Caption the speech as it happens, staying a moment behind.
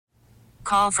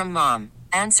Call from mom.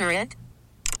 Answer it.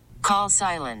 Call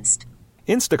silenced.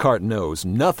 Instacart knows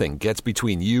nothing gets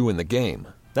between you and the game.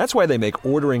 That's why they make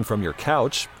ordering from your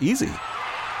couch easy.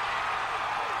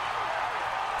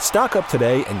 Stock up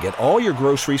today and get all your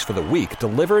groceries for the week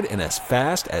delivered in as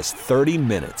fast as 30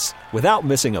 minutes without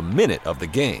missing a minute of the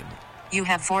game. You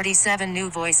have 47 new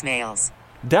voicemails.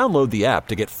 Download the app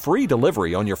to get free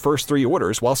delivery on your first 3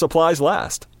 orders while supplies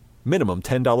last. Minimum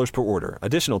 $10 per order.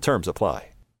 Additional terms apply.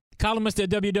 Columnist at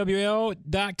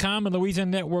WWL.com and Louisiana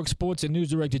Network Sports and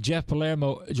News Director Jeff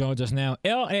Palermo joins us now.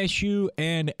 LSU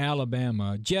and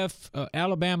Alabama. Jeff,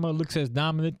 Alabama looks as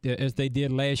dominant as they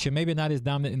did last year. Maybe not as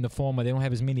dominant in the form of they don't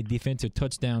have as many defensive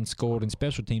touchdowns scored and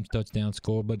special teams touchdowns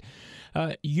scored. But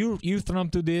you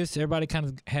thumb through this. Everybody kind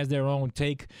of has their own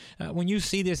take. When you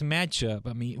see this matchup,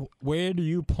 I mean, where do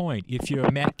you point if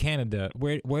you're Matt Canada?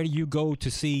 Where do you go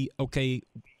to see, okay,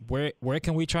 where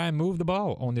can we try and move the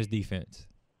ball on this defense?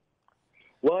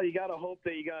 Well, you got to hope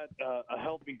that you got a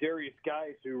healthy Darius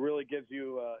Geis who really gives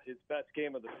you his best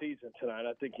game of the season tonight.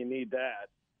 I think you need that.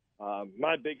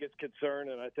 My biggest concern,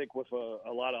 and I think with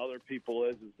a lot of other people,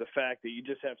 is the fact that you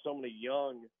just have so many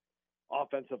young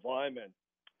offensive linemen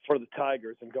for the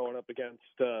Tigers and going up against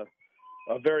a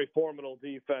very formidable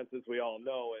defense, as we all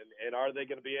know. And are they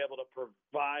going to be able to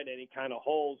provide any kind of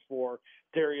holes for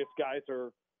Darius Geis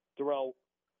or Darrell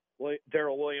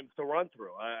Williams to run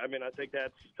through? I mean, I think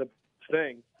that's the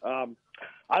thing.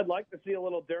 I'd like to see a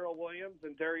little Darrell Williams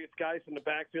and Darius Geis in the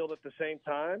backfield at the same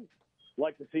time.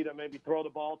 Like to see them maybe throw the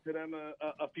ball to them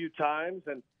a few times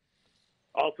and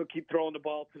also keep throwing the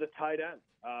ball to the tight end.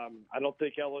 I don't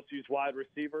think LSU's wide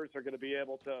receivers are going to be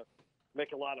able to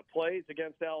make a lot of plays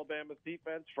against Alabama's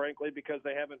defense, frankly, because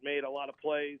they haven't made a lot of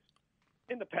plays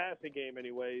in the passing game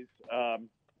anyways,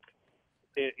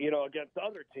 against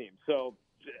other teams. So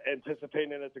anticipating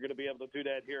that they're going to be able to do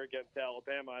that here against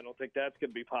Alabama, I don't think that's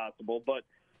going to be possible. But,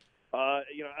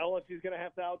 LSU's going to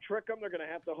have to out-trick them. They're going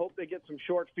to have to hope they get some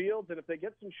short fields. And if they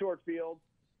get some short fields,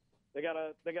 they got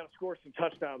to score some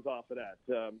touchdowns off of that.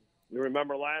 You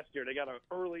remember last year they got an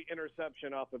early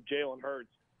interception off of Jalen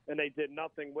Hurts, and they did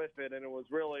nothing with it. And it was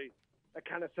really – that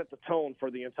kind of set the tone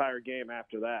for the entire game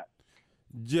after that.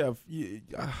 Jeff,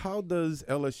 how does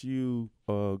LSU,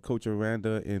 Coach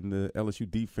Aranda and the LSU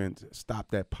defense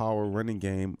stop that power running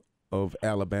game of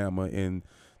Alabama and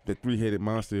the three-headed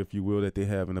monster, if you will, that they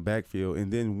have in the backfield?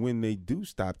 And then when they do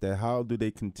stop that, how do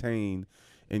they contain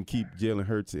and keep Jalen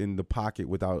Hurts in the pocket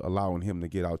without allowing him to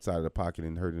get outside of the pocket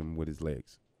and hurting him with his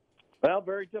legs? Well,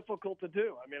 very difficult to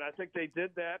do. I mean, I think they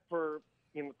did that for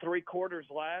 3 quarters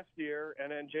last year,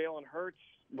 and then Jalen Hurts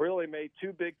really made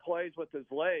 2 big plays with his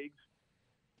legs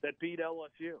that beat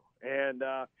LSU. And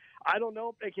I don't know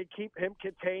if they could keep him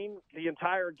contained the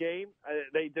entire game.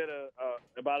 They did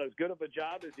about as good of a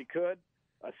job as he could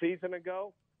a season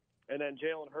ago. And then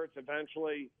Jalen Hurts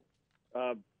eventually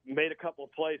made a couple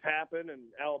of plays happen, and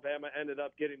Alabama ended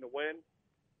up getting the win.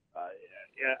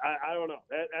 I don't know.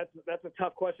 That's a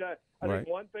tough question. I think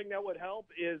one thing that would help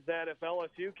is that if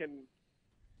LSU can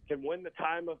win the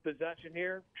time of possession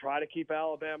here, try to keep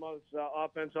Alabama's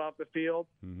offense off the field,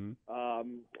 and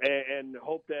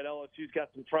hope that LSU's got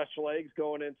some fresh legs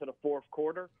going into the fourth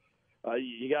quarter.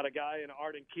 You got a guy in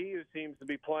Arden Key who seems to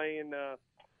be playing,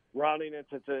 rounding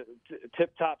into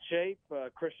tip-top shape.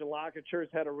 Christian Lockachure's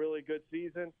had a really good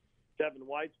season. Devin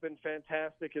White's been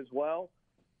fantastic as well.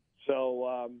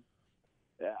 So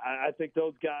I think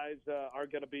those guys are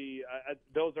going to be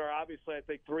those are obviously, I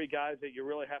think, 3 guys that you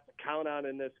really have to count on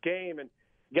in this game. And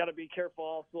you got to be careful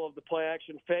also of the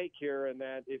play-action fake here, and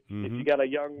that if you got a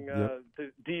young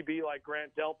DB like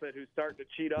Grant Delpit who's starting to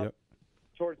cheat up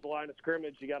towards the line of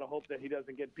scrimmage, you got to hope that he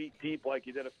doesn't get beat deep like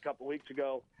he did a couple weeks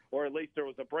ago, or at least there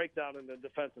was a breakdown in the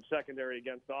defensive secondary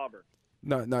against Auburn.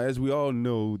 Now, as we all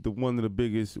know, one of the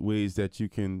biggest ways that you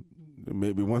can,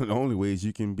 maybe one of the only ways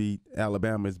you can beat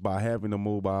Alabama is by having a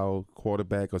mobile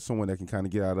quarterback or someone that can kind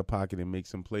of get out of the pocket and make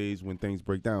some plays when things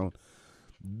break down.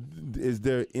 Is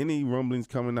there any rumblings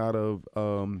coming out of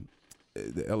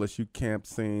the LSU camp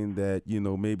saying that,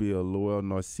 maybe a Lowell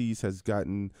Narcisse has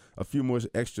gotten a few more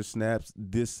extra snaps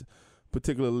this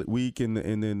particular week and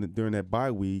then during that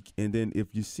bye week? And then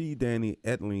if you see Danny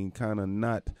Etling kind of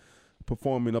not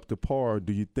performing up to par,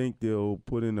 do you think they'll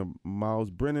put in a Miles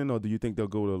Brennan, or do you think they'll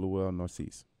go to Lowell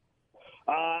Narcisse?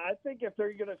 I think if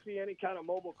they're going to see any kind of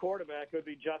mobile quarterback, it would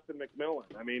be Justin McMillan.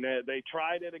 I mean, they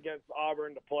tried it against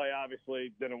Auburn to play.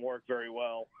 Obviously, didn't work very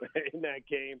well in that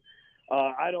game.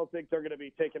 I don't think they're going to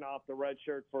be taking off the red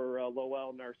shirt for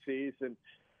Lowell Narcisse. And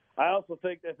I also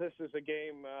think that this is a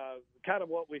game, kind of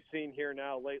what we've seen here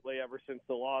now lately ever since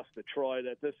the loss to Troy,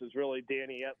 that this is really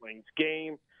Danny Etling's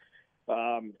game.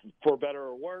 for better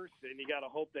or worse, and you got to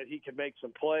hope that he can make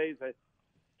some plays. I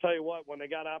tell you what, when they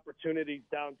got opportunities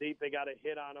down deep, they got to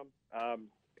hit on them. I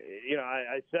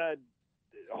said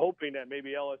hoping that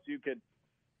maybe LSU could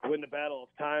win the battle of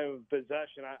time of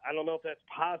possession. I don't know if that's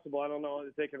possible. I don't know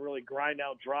if they can really grind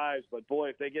out drives, but boy,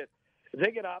 if they get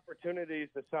opportunities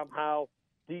to somehow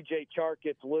DJ Chark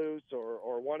gets loose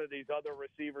or one of these other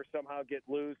receivers somehow get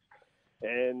loose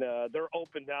and they're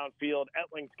open downfield,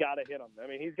 Etling's got to hit them. I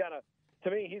mean, he's got to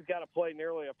play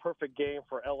nearly a perfect game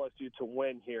for LSU to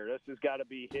win here. This has got to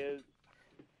be his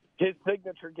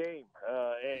signature game,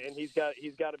 and he's got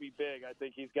to be big. I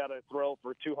think he's got to throw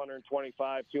for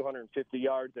 225, 250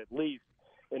 yards at least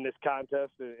in this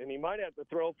contest, and he might have to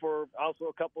throw for also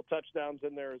a couple touchdowns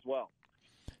in there as well.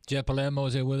 Jeff Palermo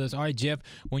is here with us. All right, Jeff,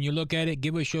 when you look at it,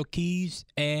 give us your keys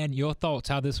and your thoughts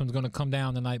how this one's going to come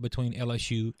down tonight between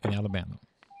LSU and Alabama.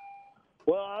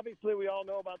 Well, obviously we all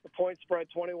know about the point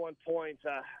spread, 21 points.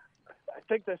 I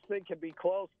think this thing can be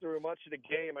close through much of the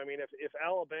game. I mean, if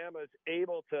Alabama is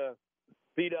able to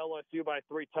beat LSU by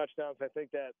 3 touchdowns, I think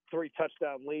that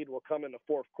 3-touchdown lead will come in the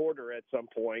fourth quarter at some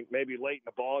point, maybe late in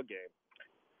the ball game.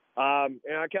 And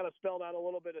I kind of spelled out a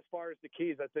little bit as far as the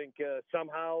keys. I think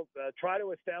somehow try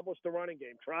to establish the running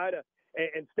game. Try to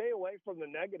and stay away from the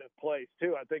negative plays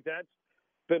too. I think that's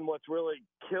been what's really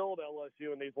killed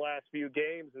LSU in these last few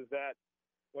games is that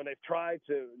when they've tried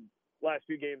to last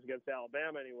few games against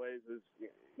Alabama anyways, is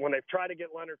when they've tried to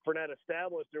get Leonard Fournette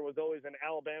established, there was always an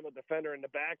Alabama defender in the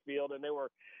backfield, and they were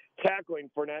tackling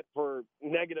Fournette for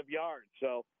negative yards.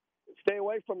 So stay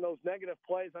away from those negative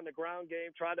plays on the ground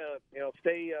game. Try to,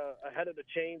 stay ahead of the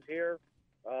chains here.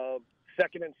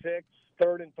 2nd and 6,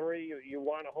 3rd and 3. You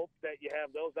want to hope that you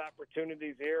have those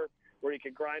opportunities here where you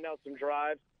can grind out some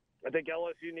drives. I think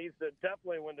LSU needs to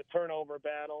definitely win the turnover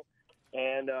battle.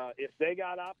 And if they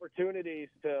got opportunities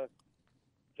to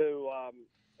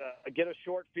get a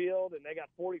short field and they got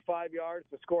 45 yards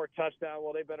to score a touchdown,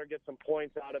 well, they better get some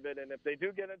points out of it. And if they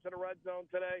do get into the red zone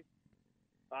today,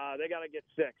 they got to get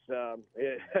 6.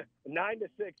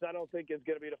 9-6, I don't think is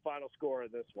going to be the final score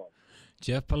of this one.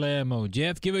 Jeff Palermo.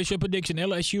 Jeff, give us your prediction,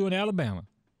 LSU and Alabama.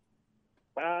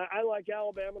 I like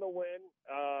Alabama to win.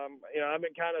 I've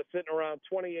been kind of sitting around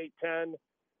 28-10,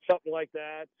 something like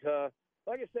that.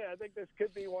 Like I said, I think this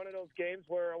could be one of those games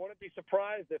where I wouldn't be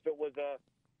surprised if it was a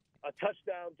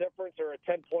touchdown difference or a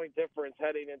 10-point difference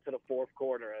heading into the fourth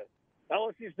quarter.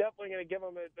 LSU's definitely going to give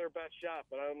them their best shot,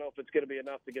 but I don't know if it's going to be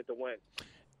enough to get the win.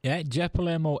 At Jeff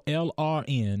Palermo,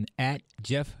 LRN, at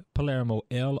Jeff Palermo,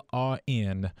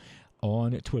 LRN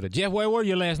on Twitter. Jeff, where were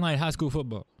you last night, high school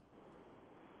football?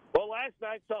 Well, last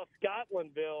night saw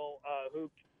Scotlandville, who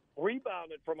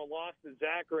rebounded from a loss to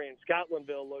Zachary, and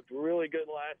Scotlandville looked really good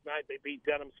last night. They beat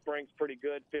Denham Springs pretty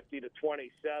good,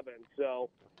 50-27. So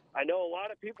I know a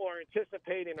lot of people are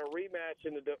anticipating a rematch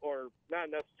or not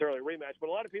necessarily a rematch, but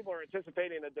a lot of people are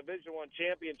anticipating a Division I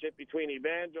championship between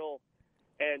Evangel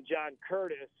and John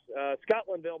Curtis.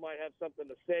 Scotlandville might have something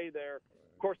to say there.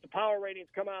 Of course, the power ratings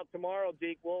come out tomorrow,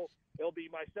 Deke. It'll be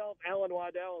myself, Alan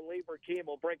Waddell, and Lee Burkeen.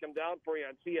 We'll break them down for you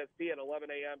on CST at 11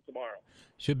 a.m. tomorrow.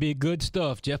 Should be good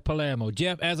stuff, Jeff Palermo.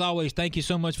 Jeff, as always, thank you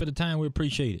so much for the time. We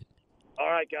appreciate it. All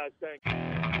right, guys. Thanks.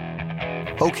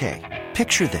 Okay,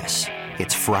 picture this.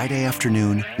 It's Friday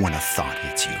afternoon when a thought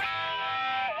hits you.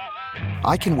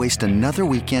 I can waste another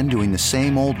weekend doing the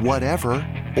same old whatever,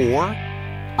 or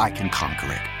I can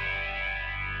conquer it.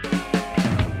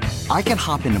 I can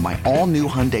hop into my all-new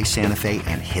Hyundai Santa Fe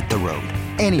and hit the road.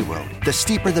 Any road. The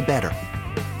steeper, the better.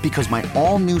 Because my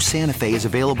all-new Santa Fe is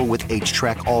available with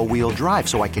H-Track all-wheel drive,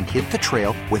 so I can hit the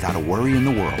trail without a worry in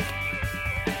the world.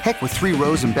 Heck, with 3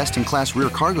 rows and best-in-class rear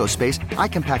cargo space, I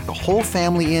can pack the whole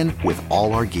family in with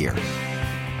all our gear.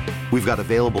 We've got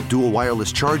available dual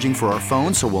wireless charging for our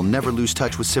phones, so we'll never lose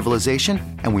touch with civilization,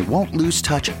 and we won't lose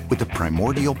touch with the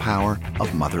primordial power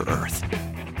of Mother Earth.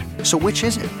 So which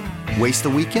is it? Waste the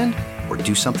weekend or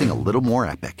do something a little more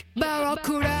epic?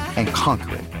 And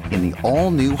conquer it in the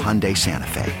all-new Hyundai Santa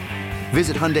Fe.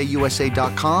 Visit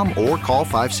HyundaiUSA.com or call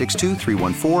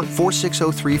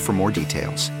 562-314-4603 for more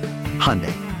details.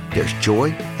 Hyundai, there's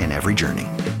joy in every journey.